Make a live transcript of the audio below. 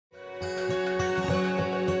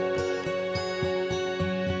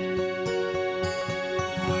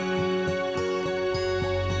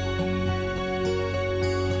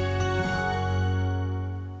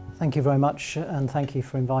Thank you very much, and thank you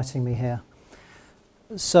for inviting me here.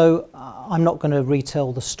 So I'm not going to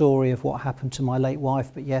retell the story of what happened to my late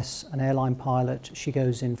wife, but yes, an airline pilot, she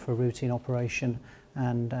goes in for a routine operation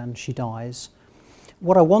and she dies.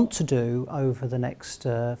 What I want to do over the next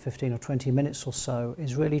 15 or 20 minutes or so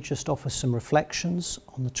is really just offer some reflections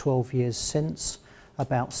on the 12 years since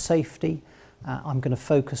about safety. I'm going to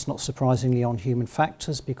focus, not surprisingly, on human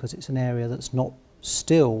factors because it's an area that's not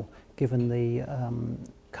still given the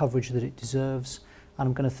coverage that it deserves. And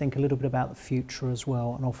I'm going to think a little bit about the future as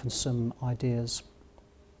well and offer some ideas.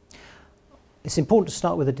 It's important to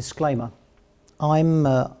start with a disclaimer. I'm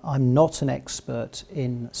not an expert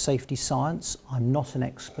in safety science. I'm not an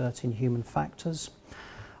expert in human factors.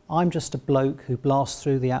 I'm just a bloke who blasts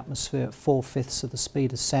through the atmosphere at 4/5 of the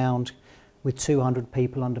speed of sound with 200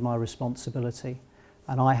 people under my responsibility.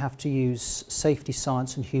 And I have to use safety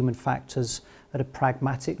science and human factors at a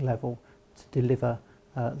pragmatic level to deliver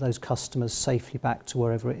those customers safely back to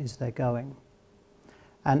wherever it is they're going.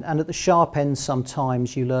 And at the sharp end,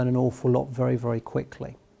 sometimes you learn an awful lot very, very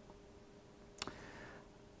quickly.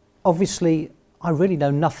 Obviously, I really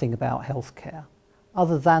know nothing about healthcare,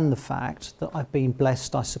 other than the fact that I've been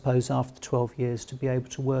blessed, I suppose, after 12 years to be able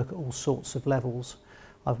to work at all sorts of levels.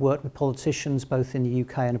 I've worked with politicians both in the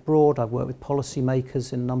UK and abroad. I've worked with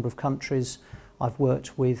policymakers in a number of countries. I've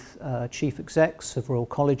worked with chief execs of royal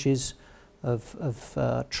colleges,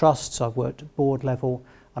 of trusts. I've worked at board level,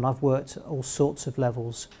 and I've worked at all sorts of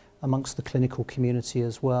levels amongst the clinical community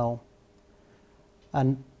as well.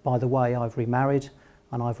 And by the way, I've remarried,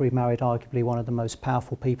 and I've remarried arguably one of the most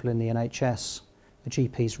powerful people in the NHS, the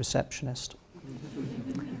GP's receptionist.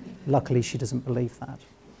 Luckily, she doesn't believe that.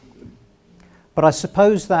 But I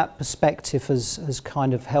suppose that perspective has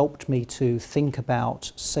kind of helped me to think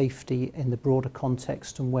about safety in the broader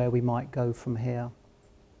context and where we might go from here.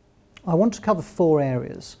 I want to cover 4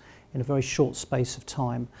 areas in a very short space of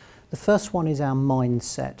time. The first one is our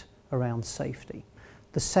mindset around safety.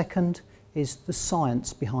 The second is the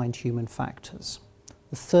science behind human factors.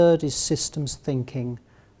 The third is systems thinking.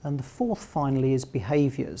 And the fourth, finally, is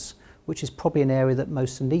behaviours, which is probably an area that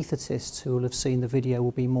most anaesthetists who will have seen the video will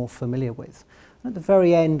be more familiar with. And at the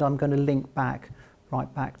very end, I'm going to link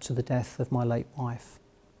right back to the death of my late wife.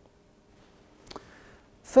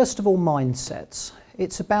 First of all, mindsets.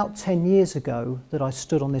 It's about 10 years ago that I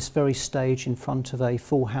stood on this very stage in front of a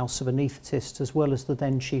full house of anaesthetists, as well as the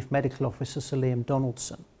then Chief Medical Officer, Sir Liam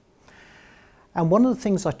Donaldson. And one of the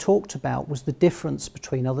things I talked about was the difference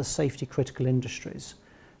between other safety critical industries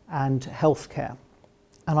and healthcare.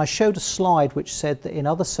 And I showed a slide which said that in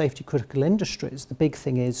other safety critical industries, the big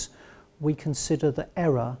thing is we consider that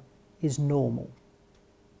error is normal.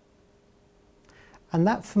 And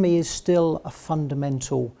that for me is still a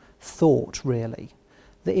fundamental thought, really,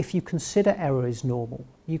 that if you consider error is normal,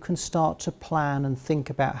 you can start to plan and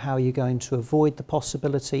think about how you're going to avoid the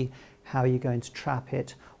possibility, how you're going to trap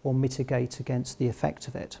it or mitigate against the effect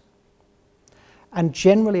of it. And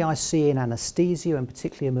generally I see in anaesthesia, and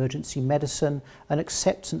particularly emergency medicine, an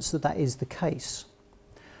acceptance that that is the case.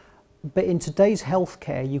 But in today's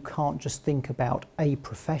healthcare, you can't just think about a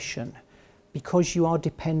profession because you are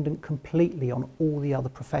dependent completely on all the other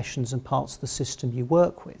professions and parts of the system you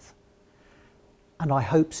work with. And I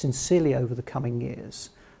hope sincerely over the coming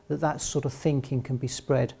years that that sort of thinking can be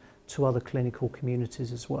spread to other clinical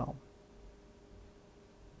communities as well.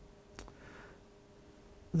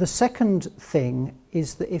 The second thing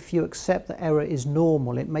is that if you accept that error is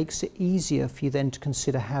normal, it makes it easier for you then to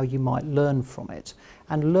consider how you might learn from it.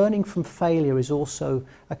 And learning from failure is also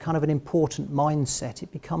a kind of an important mindset.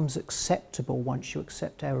 It becomes acceptable once you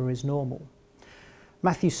accept error is normal.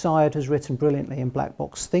 Matthew Syed has written brilliantly in Black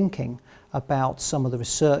Box Thinking about some of the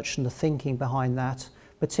research and the thinking behind that,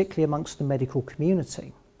 particularly amongst the medical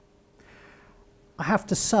community. I have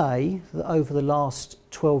to say that over the last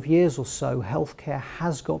 12 years or so, healthcare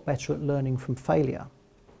has got better at learning from failure.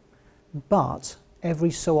 But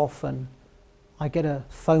every so often, I get a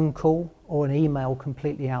phone call or an email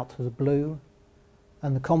completely out of the blue,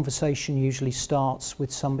 and the conversation usually starts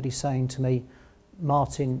with somebody saying to me,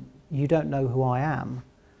 "Martin, you don't know who I am,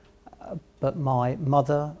 but my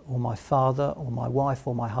mother or my father or my wife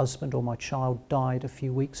or my husband or my child died a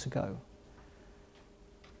few weeks ago."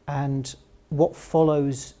 And what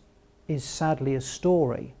follows is sadly a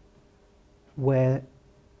story where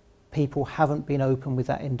people haven't been open with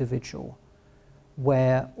that individual,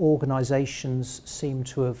 where organisations seem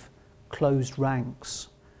to have closed ranks,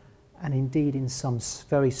 and indeed in some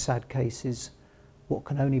very sad cases what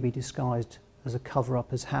can only be disguised as a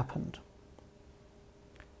cover-up has happened.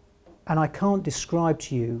 And I can't describe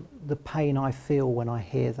to you the pain I feel when I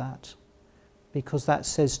hear that, because that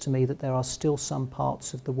says to me that there are still some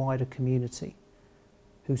parts of the wider community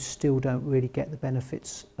who still don't really get the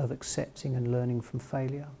benefits of accepting and learning from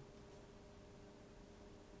failure.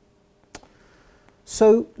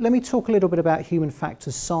 So let me talk a little bit about human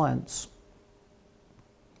factors science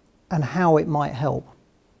and how it might help.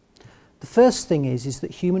 The first thing is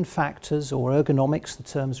that human factors, or ergonomics, the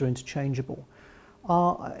terms are interchangeable,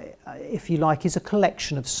 are, if you like, is a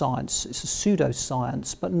collection of science. It's a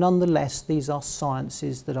pseudoscience, but nonetheless these are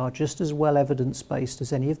sciences that are just as well evidence-based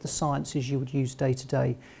as any of the sciences you would use day to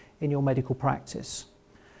day in your medical practice,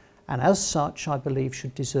 and as such I believe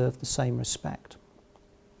should deserve the same respect.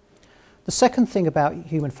 The second thing about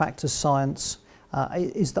human factors science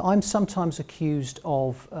is that I'm sometimes accused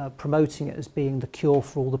of promoting it as being the cure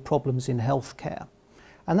for all the problems in healthcare.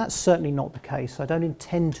 And that's certainly not the case. I don't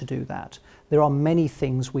intend to do that. There are many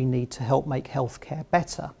things we need to help make healthcare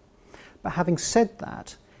better. But having said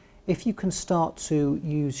that, if you can start to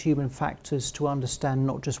use human factors to understand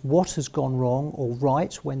not just what has gone wrong or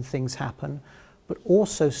right when things happen, but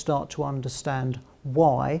also start to understand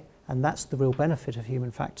why, and that's the real benefit of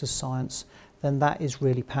human factors science, then that is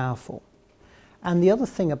really powerful. And the other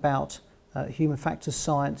thing about human factors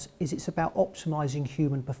science is it's about optimizing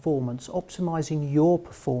human performance, optimizing your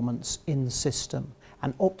performance in the system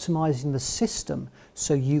and optimizing the system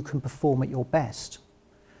so you can perform at your best.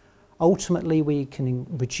 Ultimately, we can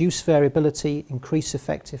reduce variability, increase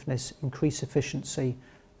effectiveness, increase efficiency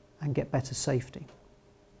and get better safety.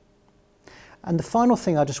 And the final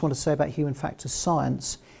thing I just want to say about human factors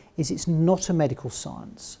science is it's not a medical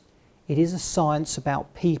science. It is a science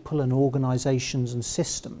about people and organisations and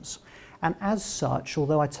systems. And as such,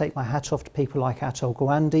 although I take my hat off to people like Atul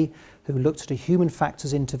Gawande, who looked at a human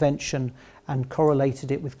factors intervention and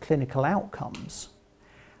correlated it with clinical outcomes,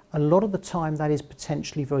 a lot of the time that is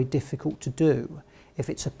potentially very difficult to do. If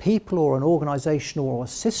it's a people or an organisational or a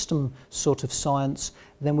system sort of science,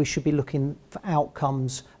 then we should be looking for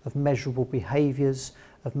outcomes of measurable behaviours,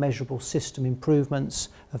 of measurable system improvements,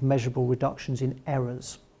 of measurable reductions in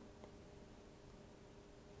errors.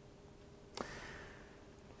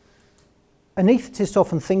 Anaesthetists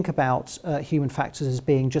often think about human factors as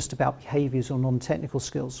being just about behaviours or non-technical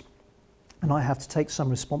skills, and I have to take some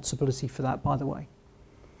responsibility for that, by the way.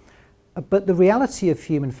 But the reality of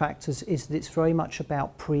human factors is that it's very much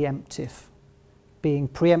about preemptive, being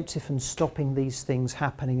preemptive and stopping these things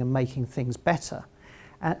happening and making things better.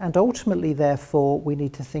 And ultimately, therefore, we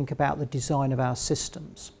need to think about the design of our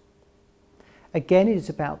systems. Again, it is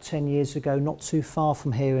about 10 years ago, not too far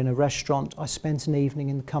from here in a restaurant, I spent an evening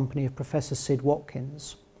in the company of Professor Sid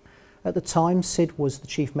Watkins. At the time, Sid was the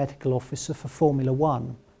Chief Medical Officer for Formula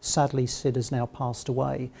One. Sadly, Sid has now passed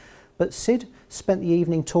away. But Sid spent the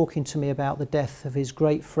evening talking to me about the death of his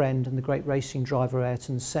great friend and the great racing driver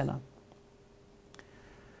Ayrton Senna.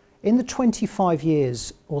 In the 25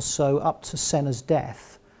 years or so up to Senna's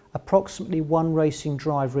death, approximately one racing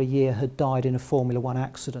driver a year had died in a Formula One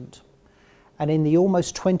accident. And in the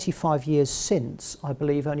almost 25 years since, I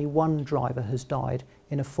believe only one driver has died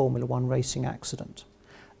in a Formula One racing accident.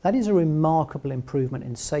 That is a remarkable improvement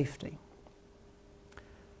in safety.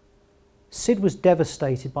 Sid was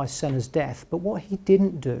devastated by Senna's death, but what he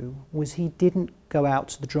didn't do was he didn't go out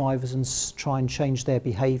to the drivers and try and change their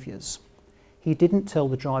behaviours. He didn't tell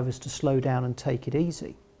the drivers to slow down and take it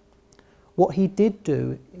easy. What he did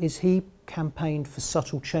do is he campaigned for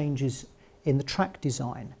subtle changes in the track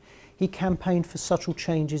design. He campaigned for subtle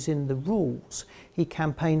changes in the rules. He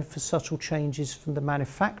campaigned for subtle changes from the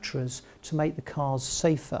manufacturers to make the cars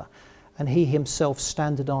safer. And he himself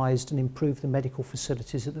standardised and improved the medical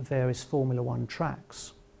facilities at the various Formula One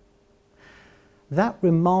tracks. That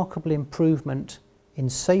remarkable improvement in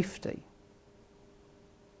safety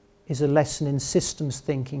is a lesson in systems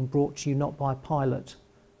thinking brought to you not by a pilot,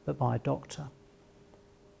 but by a doctor.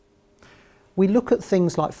 We look at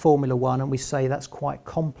things like Formula One and we say that's quite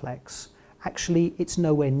complex. Actually, it's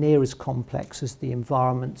nowhere near as complex as the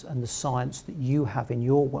environment and the science that you have in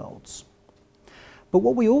your worlds. But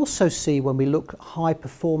what we also see when we look at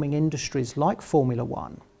high-performing industries like Formula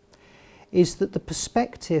One is that the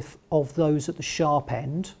perspective of those at the sharp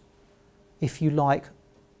end, if you like,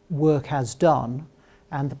 work as done,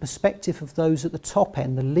 and the perspective of those at the top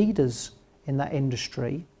end, the leaders in that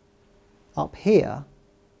industry, up here,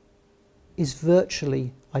 is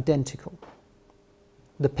virtually identical.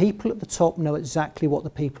 The people at the top know exactly what the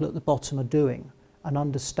people at the bottom are doing and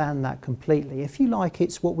understand that completely. If you like,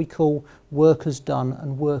 it's what we call work as done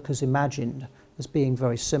and work as imagined as being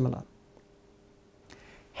very similar.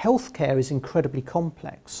 Healthcare is incredibly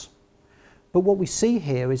complex, but what we see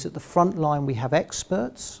here is at the front line we have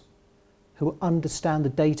experts who understand the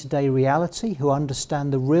day-to-day reality, who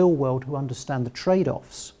understand the real world, who understand the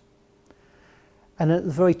trade-offs. And at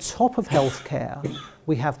the very top of healthcare,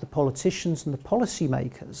 we have the politicians and the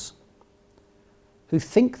policymakers who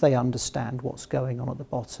think they understand what's going on at the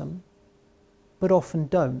bottom, but often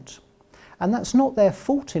don't. And that's not their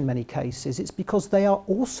fault in many cases. It's because they are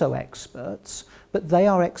also experts, but they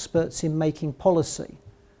are experts in making policy,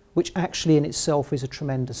 which actually in itself is a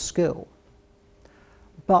tremendous skill.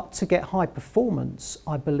 But to get high performance,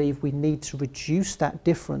 I believe we need to reduce that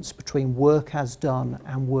difference between work as done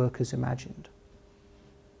and work as imagined.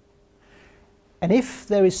 And if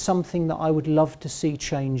there is something that I would love to see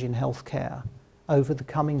change in healthcare over the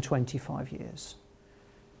coming 25 years,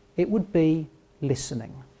 it would be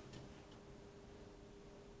listening.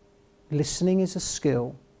 Listening is a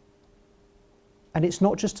skill, and it's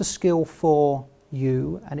not just a skill for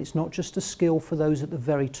you, and it's not just a skill for those at the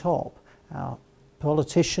very top, our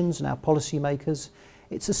politicians and our policymakers.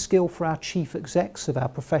 It's a skill for our chief execs of our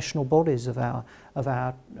professional bodies, of our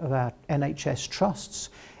NHS trusts.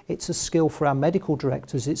 It's a skill for our medical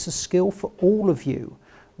directors. It's a skill for all of you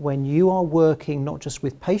when you are working not just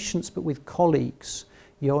with patients but with colleagues.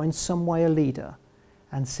 You're in some way a leader,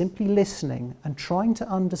 and simply listening and trying to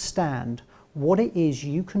understand what it is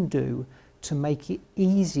you can do to make it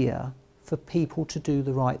easier for people to do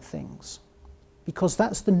the right things. Because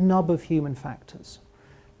that's the nub of human factors,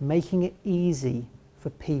 making it easy for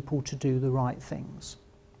people to do the right things.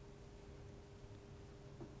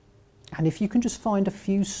 And if you can just find a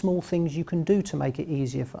few small things you can do to make it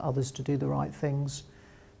easier for others to do the right things,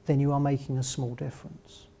 then you are making a small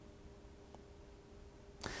difference.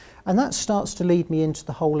 And that starts to lead me into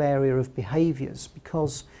the whole area of behaviours,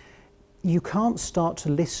 because you can't start to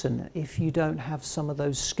listen if you don't have some of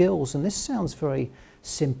those skills. And this sounds very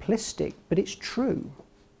simplistic, but it's true.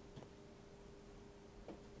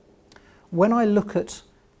 When I look at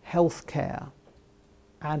healthcare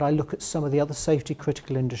and I look at some of the other safety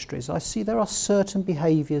critical industries, I see there are certain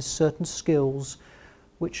behaviours, certain skills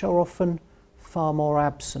which are often far more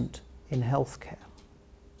absent in healthcare.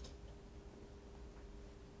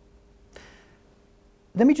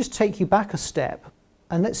 Let me just take you back a step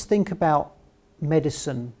and let's think about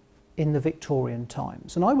medicine in the Victorian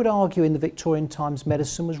times. And I would argue in the Victorian times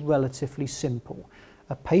medicine was relatively simple.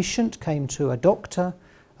 A patient came to a doctor,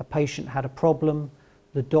 a patient had a problem,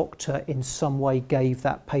 the doctor in some way gave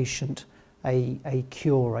that patient a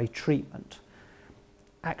cure, a treatment.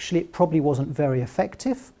 Actually, it probably wasn't very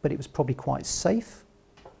effective, but it was probably quite safe.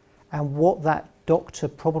 And what that doctor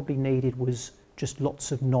probably needed was just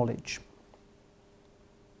lots of knowledge.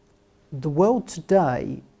 The world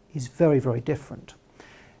today is very, very different.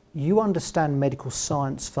 You understand medical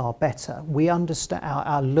science far better. We understand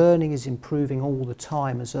our learning is improving all the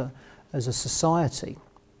time as a society.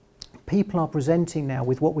 People are presenting now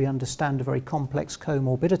with what we understand are very complex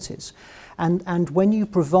comorbidities. And when you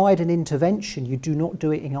provide an intervention, you do not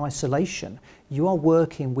do it in isolation. You are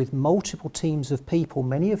working with multiple teams of people,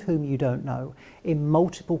 many of whom you don't know, in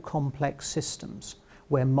multiple complex systems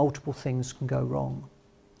where multiple things can go wrong.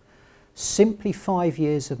 Simply 5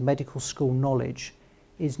 years of medical school knowledge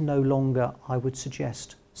is no longer, I would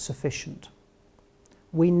suggest, sufficient.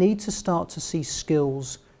 We need to start to see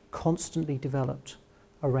skills constantly developed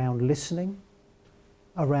around listening,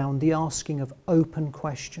 around the asking of open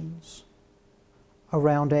questions,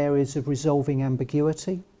 around areas of resolving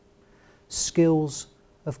ambiguity, skills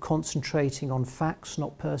of concentrating on facts,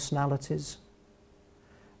 not personalities,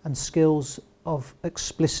 and skills of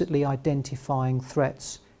explicitly identifying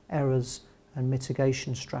threats, errors and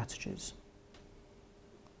mitigation strategies.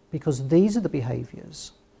 Because these are the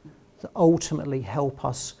behaviours that ultimately help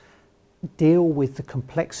us deal with the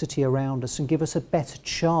complexity around us and give us a better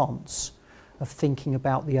chance of thinking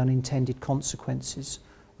about the unintended consequences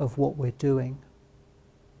of what we're doing.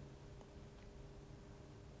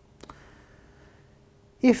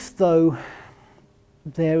 If, though,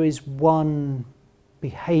 there is one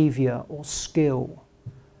behaviour or skill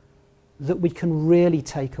that we can really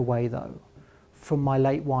take away, though, from my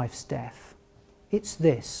late wife's death, it's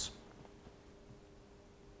this.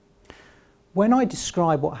 When I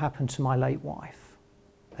describe what happened to my late wife,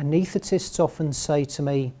 anaesthetists often say to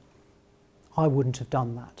me, I wouldn't have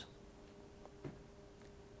done that.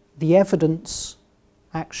 The evidence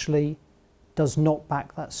actually does not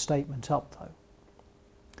back that statement up, though.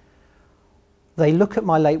 They look at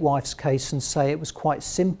my late wife's case and say it was quite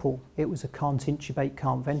simple. It was a can't intubate,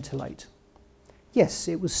 can't ventilate. Yes,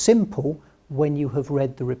 it was simple when you have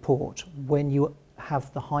read the report, when you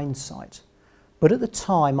have the hindsight. But at the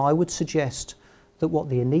time, I would suggest that what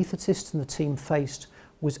the anaesthetist and the team faced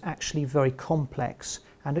was actually very complex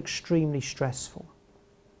and extremely stressful.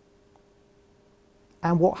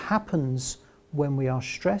 And what happens when we are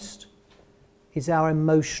stressed is our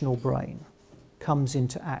emotional brain comes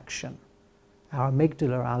into action. Our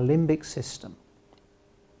amygdala, our limbic system.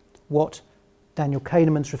 What Daniel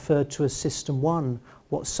Kahneman's referred to as System 1,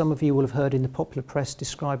 what some of you will have heard in the popular press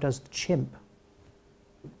described as the chimp.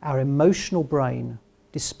 Our emotional brain,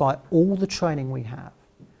 despite all the training we have,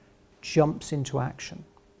 jumps into action.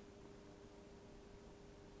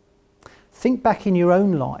 Think back in your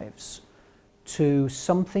own lives to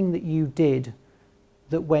something that you did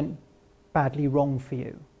that went badly wrong for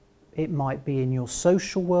you. It might be in your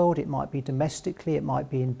social world, it might be domestically, it might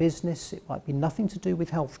be in business, it might be nothing to do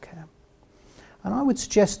with healthcare. And I would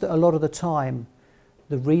suggest that a lot of the time,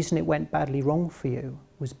 the reason it went badly wrong for you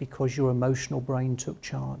was because your emotional brain took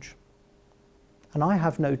charge. And I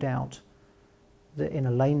have no doubt that in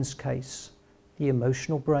Elaine's case, the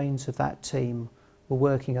emotional brains of that team were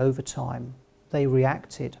working overtime. They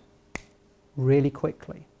reacted really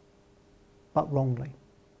quickly, but wrongly.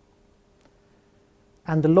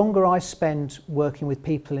 And the longer I spend working with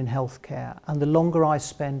people in healthcare, and the longer I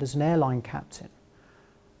spend as an airline captain,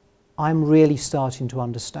 I'm really starting to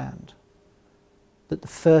understand that the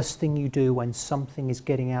first thing you do when something is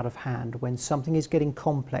getting out of hand, when something is getting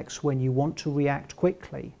complex, when you want to react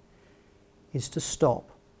quickly, is to stop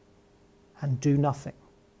and do nothing.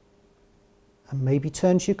 And maybe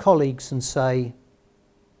turn to your colleagues and say,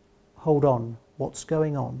 hold on, what's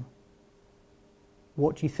going on?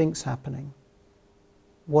 What do you think's happening?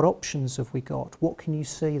 What options have we got? What can you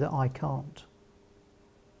see that I can't?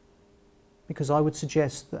 Because I would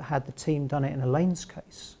suggest that had the team done it in Elaine's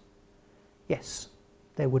case, yes,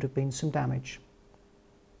 there would have been some damage,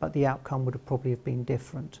 but the outcome would have probably have been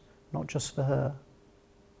different, not just for her,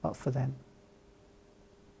 but for them.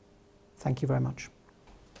 Thank you very much.